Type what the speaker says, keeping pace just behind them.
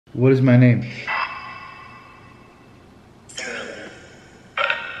What is my name? Did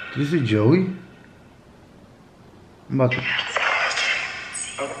you say Joey? I'm about to...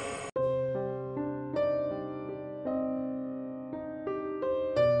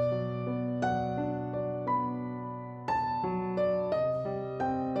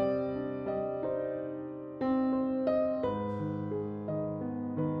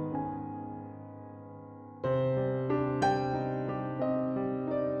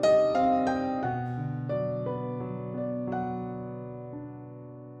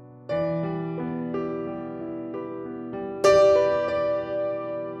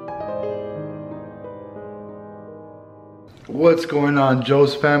 What's going on,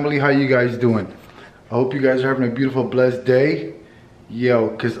 Joe's family? How you guys doing? I hope you guys are having a beautiful, blessed day. Yo,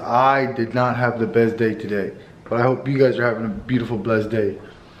 because I did not have the best day today. But I hope you guys are having a beautiful, blessed day.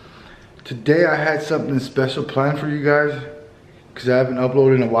 Today I had something special planned for you guys because I haven't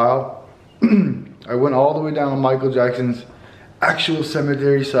uploaded in a while. I went all the way down to Michael Jackson's actual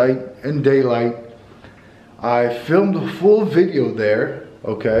cemetery site in daylight. I filmed a full video there,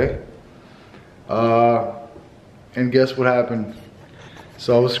 okay? And guess what happened?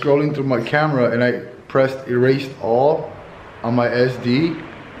 So I was scrolling through my camera and I pressed erased all on my SD,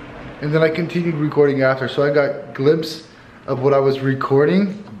 and then I continued recording after. So I got a glimpse of what I was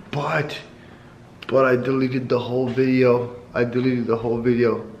recording, but I deleted the whole video. I deleted the whole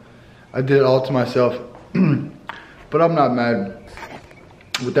video. I did it all to myself, but I'm not mad.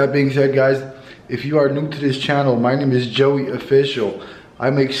 With that being said, guys, if you are new to this channel, my name is Joey Official.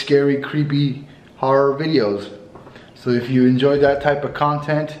 I make scary, creepy horror videos. So if you enjoy that type of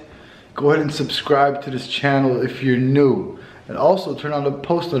content, go ahead and subscribe to this channel if you're new. And also turn on the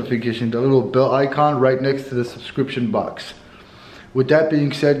post notification, the little bell icon right next to the subscription box. With that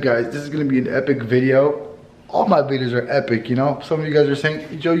being said, guys, this is going to be an epic video. All my videos are epic, you know. Some of you guys are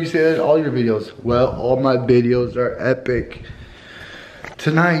saying, Joe, you say that in all your videos. Well, all my videos are epic.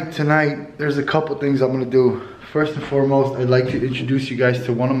 Tonight, there's a couple things I'm going to do. First and foremost, I'd like to introduce you guys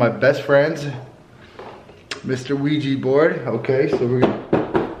to one of my best friends, Mr. Ouija board. Okay, so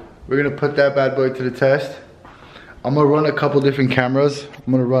we're gonna put that bad boy to the test. I'm gonna run a couple different cameras.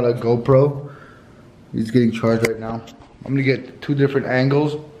 I'm gonna run a GoPro. He's getting charged right now. I'm gonna get two different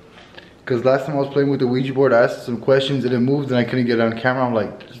angles, because last time I was playing with the Ouija board, I asked some questions and it moved and I couldn't get it on camera. I'm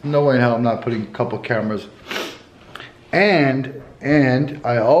like, there's no way in hell I'm not putting a couple cameras. And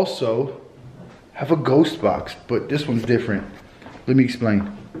I also have a ghost box, but this one's different. Let me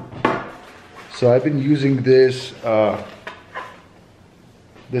explain. So I've been using this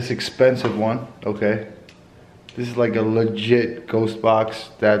this expensive one, okay? This is like a legit ghost box.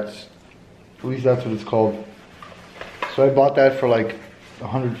 At least that's what it's called. So I bought that for like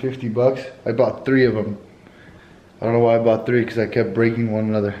 150 bucks. I bought 3 of them. I don't know why I bought 3, because I kept breaking one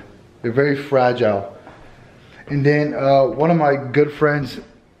another. They're very fragile. And then one of my good friends,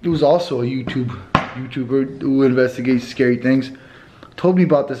 who's also a YouTuber who investigates scary things, told me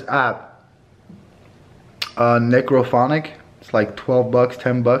about this app. Necrophonic. It's like 12 bucks,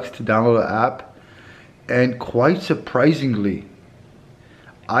 10 bucks to download the app. And quite surprisingly,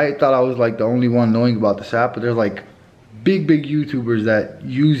 I thought I was like the only one knowing about this app, but there's like big YouTubers that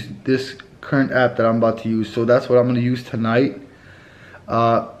use this current app that I'm about to use. So that's what I'm going to use tonight.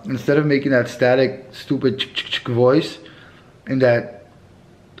 Instead of making that static, stupid voice in that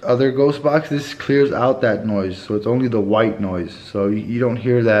other ghost box, this clears out that noise. So it's only the white noise. So you don't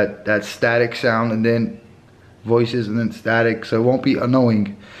hear that static sound and then voices and then static, so it won't be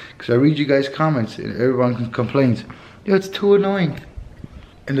annoying. Because I read you guys' comments and everyone complains, yo, it's too annoying.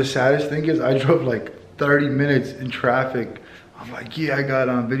 And the saddest thing is, I drove like 30 minutes in traffic. I'm like, yeah, I got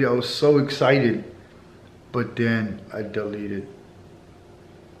on video. I was so excited, but then I deleted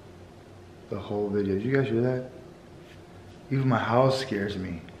the whole video. Did you guys hear that? Even my house scares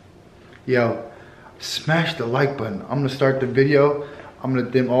me. Yo, smash the like button. I'm gonna start the video. I'm gonna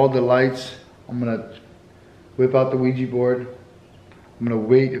dim all the lights. I'm gonna whip out the Ouija board. I'm gonna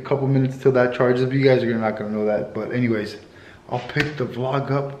wait a couple minutes till that charges. You guys are not gonna know that, but anyways, I'll pick the vlog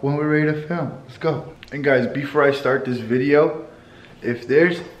up when we're ready to film. Let's go. And guys, before I start this video, if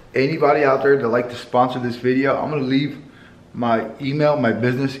there's anybody out there that like to sponsor this video, I'm gonna leave my email, my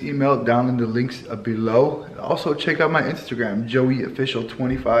business email, down in the links below. And also check out my Instagram,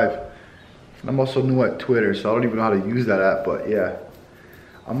 JoeyOfficial25. And I'm also new at Twitter, so I don't even know how to use that app, but yeah.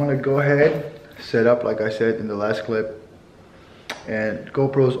 I'm gonna go ahead, set up like I said in the last clip, and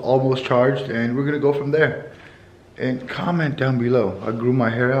GoPro's almost charged, and we're gonna go from there. And comment down below. I grew my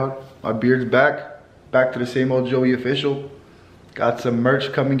hair out, my beard's back to the same old Joey Official. Got some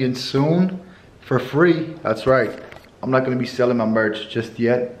merch coming in soon for free. That's right, I'm not gonna be selling my merch just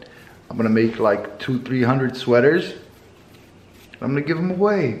yet. I'm gonna make like 200-300 sweaters. I'm gonna give them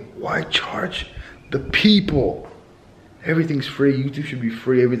away. Why charge the people? Everything's free. YouTube should be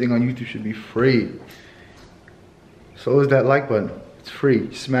free. Everything on YouTube should be free. So is that like button. It's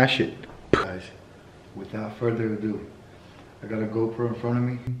free. Smash it. Guys, without further ado, I got a GoPro in front of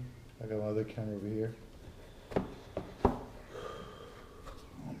me. I got my other camera over here.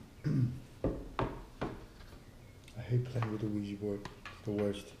 I hate playing with the Ouija board. It's the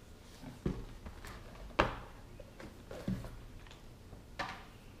worst.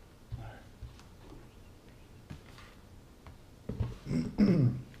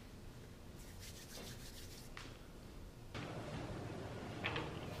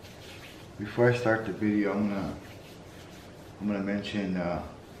 Before I start the video, I'm gonna mention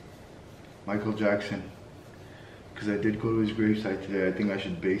Michael Jackson, because I did go to his gravesite today. I think I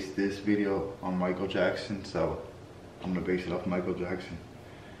should base this video on Michael Jackson, so I'm gonna base it off Michael Jackson.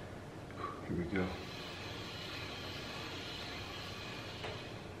 Here we go.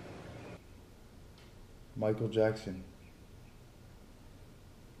 Michael Jackson.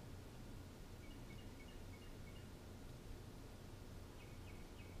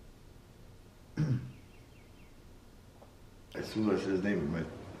 As soon as I said his name,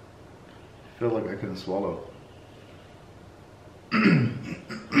 I felt like I couldn't swallow.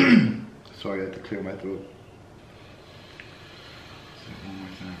 Sorry, I had to clear my throat. Say it one more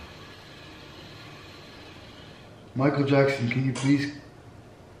time. Michael Jackson, can you please?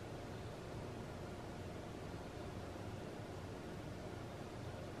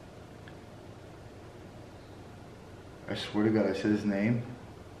 I swear to God, I said his name,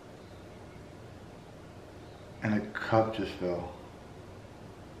 and a cup just fell.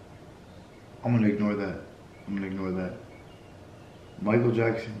 I'm gonna ignore that. I'm gonna ignore that. Michael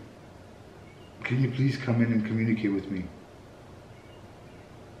Jackson, can you please come in and communicate with me?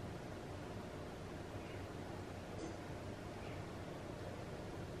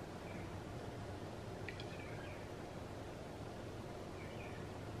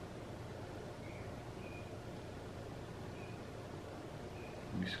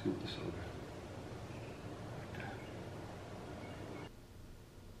 Let me scoop this over.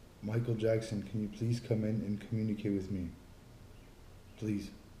 Michael Jackson, can you please come in and communicate with me? Please.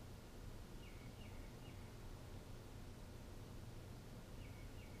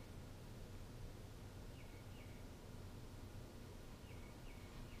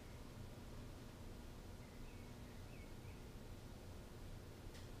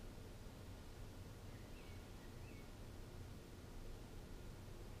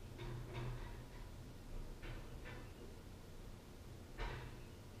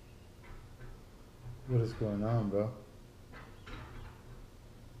 What is going on, bro?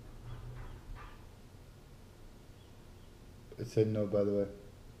 It said no, by the way.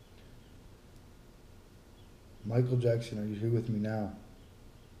 Michael Jackson, are you here with me now?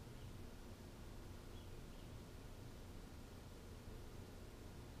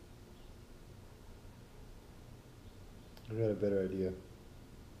 I got a better idea.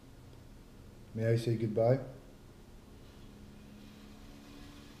 May I say goodbye?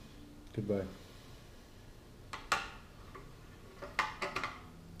 Goodbye.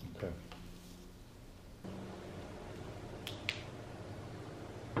 Okay.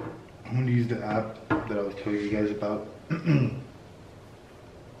 I'm going to use the app that I was telling you guys about.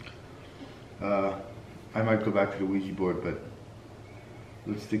 I might go back to the Ouija board, but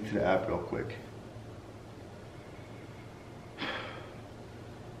let's stick to the app real quick.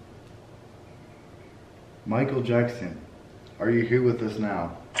 Michael Jackson, are you here with us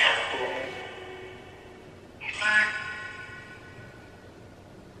now?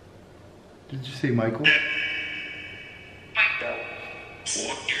 Did you say Michael?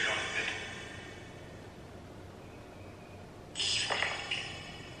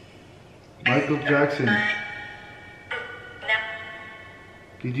 Michael Jackson,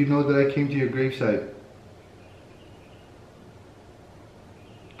 did you know that I came to your gravesite?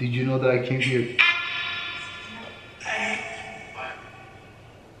 Did you know that I came to your...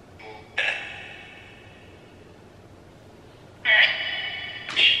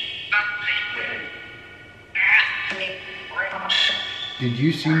 Did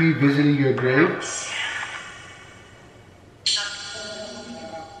you see me visiting your grave?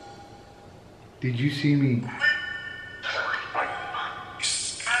 Did you see me?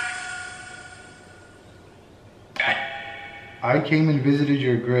 I came and visited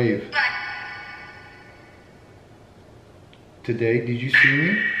your grave. Today, did you see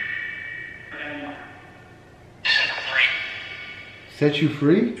me? Set you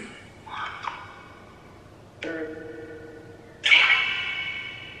free?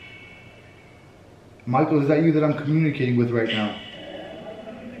 Michael, is that you that I'm communicating with right now?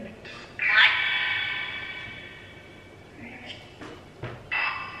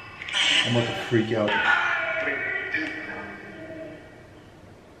 I'm about to freak out.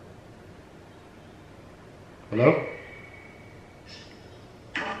 Hello?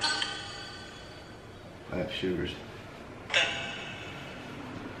 I have shivers.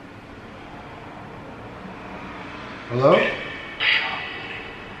 Hello?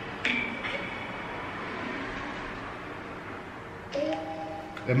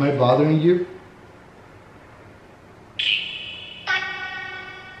 Am I bothering you?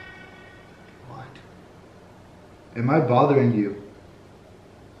 What? Am I bothering you?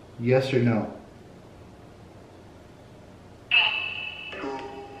 Yes or no? I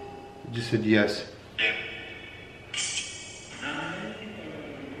just said yes.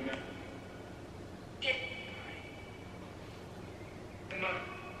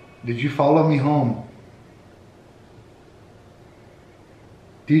 Did you follow me home?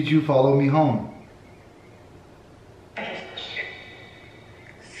 Did you follow me home?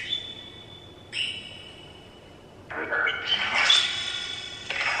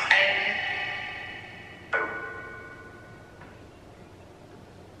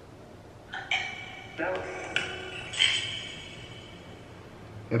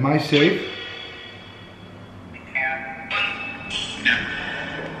 Am I safe?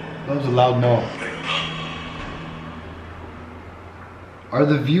 That was a loud no. Are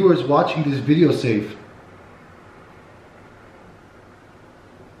the viewers watching this video safe?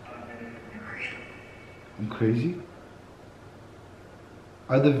 I'm crazy?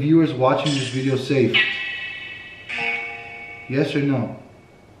 Are the viewers watching this video safe? Yes or no?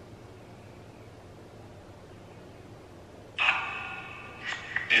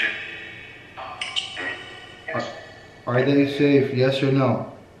 Are they safe? Yes or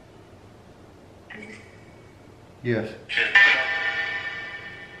no? Yes.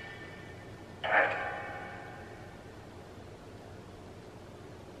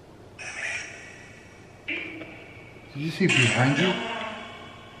 Did you see behind you?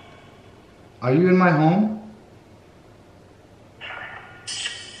 Are you in my home?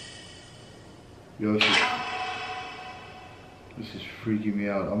 Yo, this is freaking me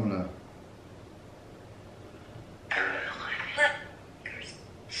out. I'm gonna...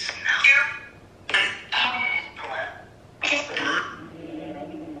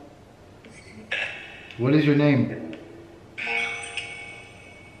 What is your name?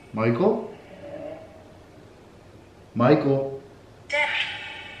 Michael? Michael?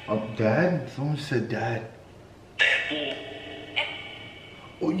 Dad. Dad? Someone said dad.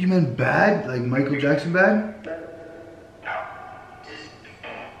 Oh, you meant bad? Like Michael Jackson bad?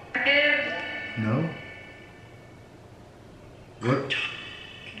 No? What?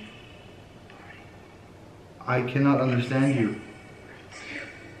 I cannot understand you.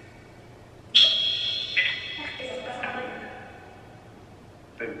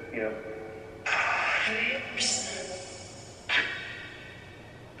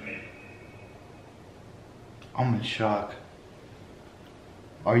 I'm in shock.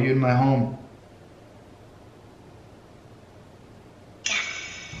 Are you in my home?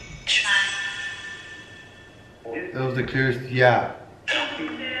 That was the clearest yeah.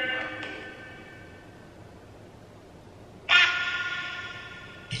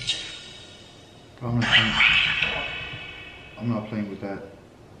 Bro, I'm not playing with that.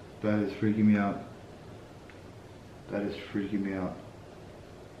 That is freaking me out. That is freaking me out.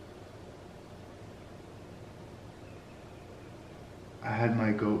 I had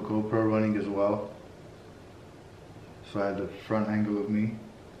my GoPro running as well. So I had the front angle of me.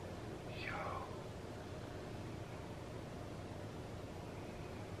 Yo.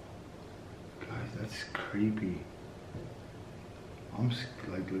 Guys, that's creepy. I'm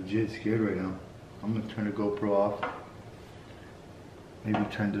like legit scared right now. I'm gonna turn the GoPro off. Maybe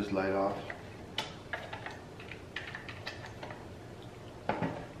turn this light off.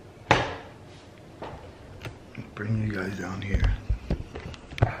 Bring you guys down here.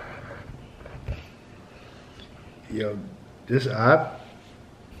 Yo, this app,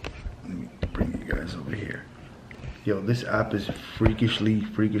 let me bring you guys over here. Yo, this app is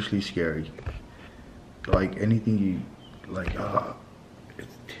freakishly scary. Like anything you, like,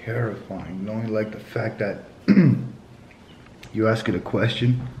 it's terrifying. Knowing like the fact that you ask it a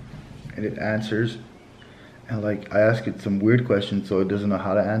question and it answers. And like, I ask it some weird questions so it doesn't know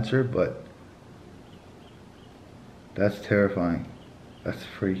how to answer, but that's terrifying. That's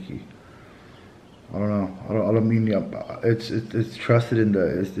freaky. I don't know. I don't mean it's trusted in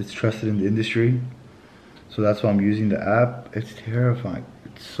the it's trusted in the industry, so that's why I'm using the app. It's terrifying.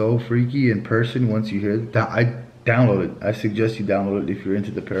 so freaky in person once you hear it. I download it. I suggest you download it if you're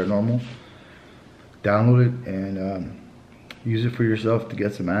into the paranormal. Download it and use it for yourself to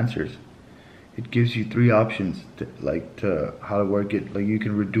get some answers. It gives you 3 options to how to work it. Like, you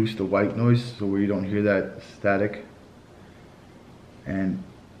can reduce the white noise so where you don't hear that static. And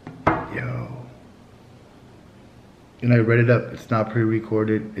and I read it up. It's not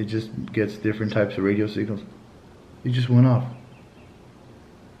pre-recorded. It just gets different types of radio signals. It just went off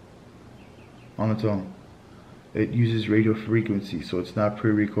on its own. It uses radio frequency, so it's not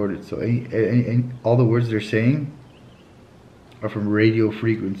pre-recorded. So all the words they're saying are from radio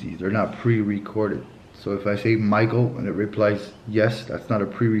frequencies. They're not pre-recorded. So if I say Michael and it replies yes, that's not a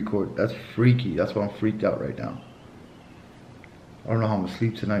pre-record. That's freaky. That's why I'm freaked out right now. I don't know how I'm gonna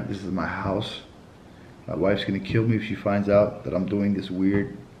sleep tonight. This is my house. My wife's gonna kill me if she finds out that I'm doing this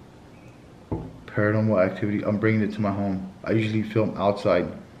weird paranormal activity. I'm bringing it to my home. I usually film outside.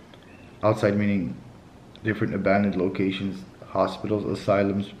 Outside meaning different abandoned locations, hospitals,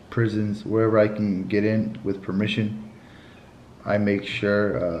 asylums, prisons, wherever I can get in with permission. I make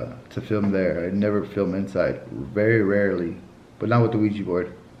sure to film there. I never film inside. Very rarely, but not with the Ouija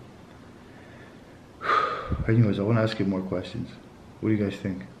board. Anyways, I want to ask you more questions. What do you guys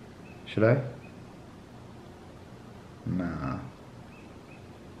think? Should I? Nah.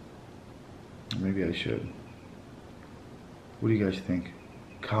 Maybe I should. What do you guys think?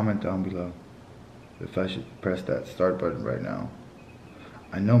 Comment down below if I should press that start button right now.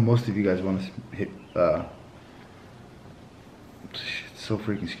 I know most of you guys want to hit it's so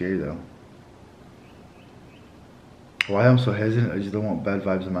freaking scary though. Why I'm so hesitant, I just don't want bad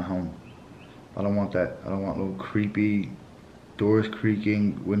vibes in my home. I don't want that. I don't want little creepy doors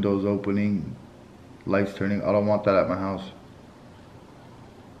creaking, windows opening, lights turning. I don't want that at my house.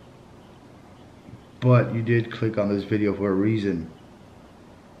 But you did click on this video for a reason.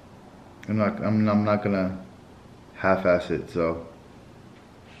 I'm not gonna half-ass it, so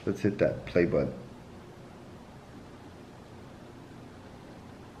let's hit that play button.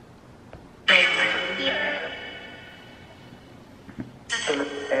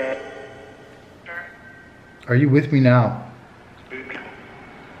 Are you with me now?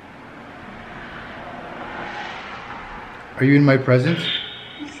 Are you in my presence?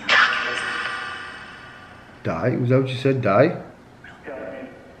 Die? Was that what you said? Die?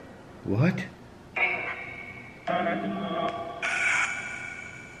 What?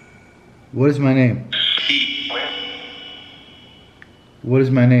 What is my name? What is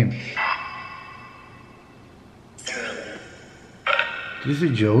my name? Did you say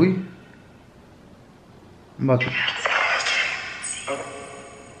Joey? I'm about to...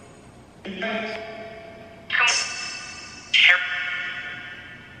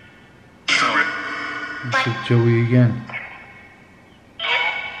 You said Joey again.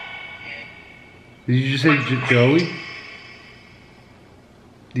 Did you just say Joey?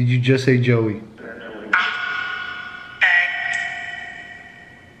 Did you just say Joey?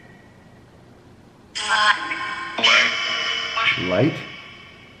 Light?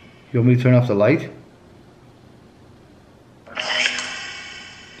 You want me to turn off the light?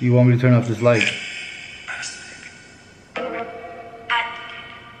 Do you want me to turn off this light?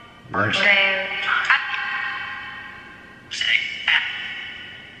 Light.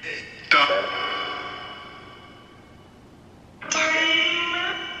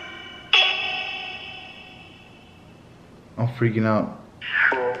 I'm freaking out.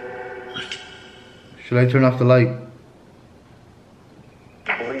 Should I turn off the light?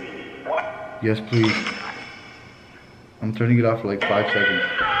 Yes, please. I'm turning it off for like 5 seconds.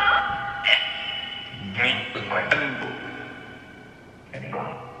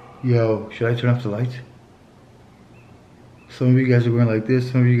 Yo, should I turn off the lights? Some of you guys are going like this,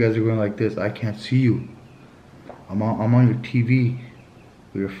 some of you guys are going like this. I can't see you. I'm on your TV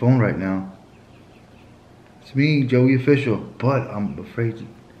with your phone right now. It's me, Joey Official, but I'm afraid to...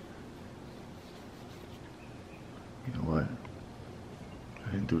 You know what?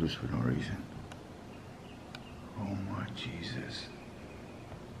 I didn't do this for no reason. Oh my Jesus.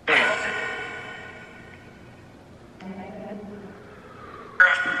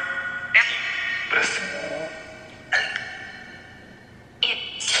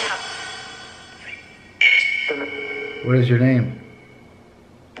 What is your name?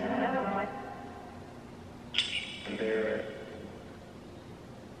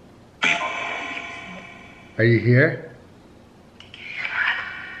 Are you here?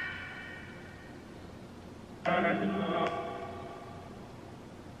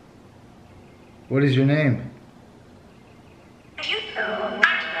 What is your name?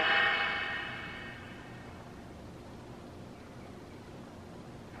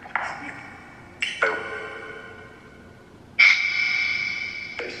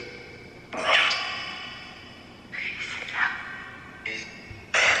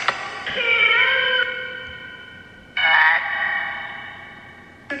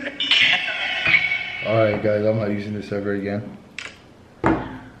 Alright guys, I'm not using this ever again.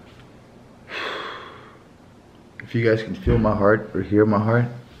 If you guys can feel my heart or hear my heart,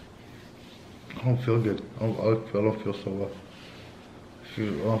 I don't feel good. I don't feel so well.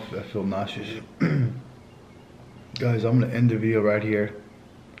 I feel nauseous. Guys, I'm gonna end the video right here.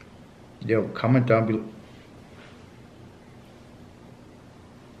 Yo, comment down below.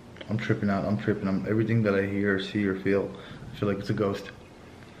 I'm tripping out. Everything that I hear, see, or feel, I feel like it's a ghost.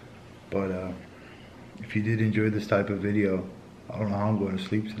 But if you did enjoy this type of video, I don't know how I'm going to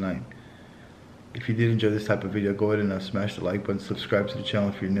sleep tonight. If you did enjoy this type of video, go ahead and smash the like button, subscribe to the channel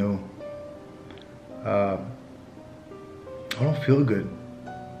if you're new. I don't feel good.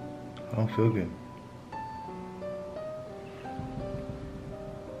 I don't feel good.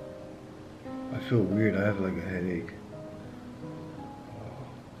 I feel weird. I have like a headache.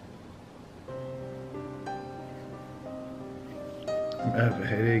 I have a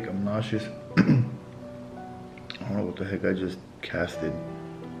headache. I'm nauseous. I don't know what the heck I just casted,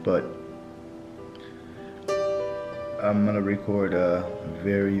 but I'm gonna record a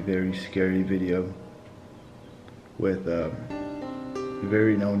very, very scary video with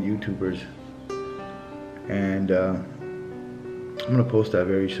very known YouTubers, and I'm gonna post that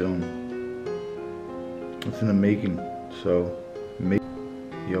very soon. It's in the making, so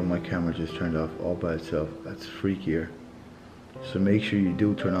yo, my camera just turned off all by itself. That's freakier. So make sure you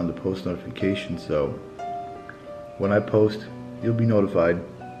do turn on the post notifications, so when I post, you'll be notified.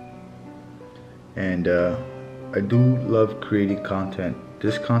 And I do love creating content.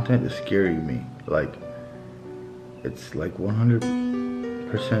 This content is scaring me. Like, it's like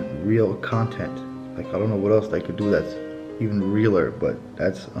 100% real content. Like, I don't know what else I could do that's even realer, but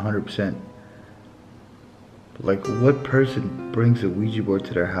that's 100%. Like, what person brings a Ouija board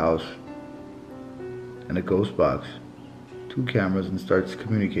to their house and a ghost box, 2 cameras, and starts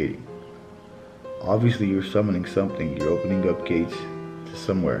communicating? Obviously you're summoning something. You're opening up gates to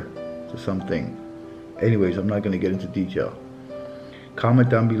somewhere, to something. Anyways, I'm not going to get into detail. Comment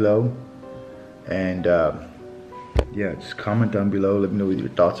down below, and yeah, just comment down below. Let me know what your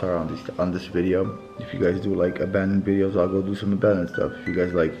thoughts are on this video. If you guys do like abandoned videos, I'll go do some abandoned stuff. If you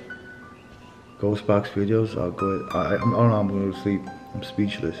guys like ghost box videos, I'll go ahead. I don't know, I'm going to sleep. I'm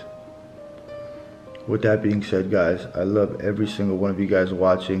speechless. With that being said, guys, I love every single one of you guys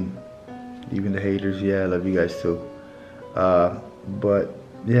watching. Even the haters, yeah, I love you guys too. But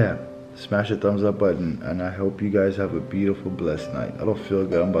yeah, smash the thumbs up button, and I hope you guys have a beautiful, blessed night. I don't feel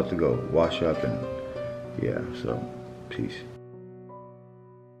good. I'm about to go wash up, and yeah, so peace.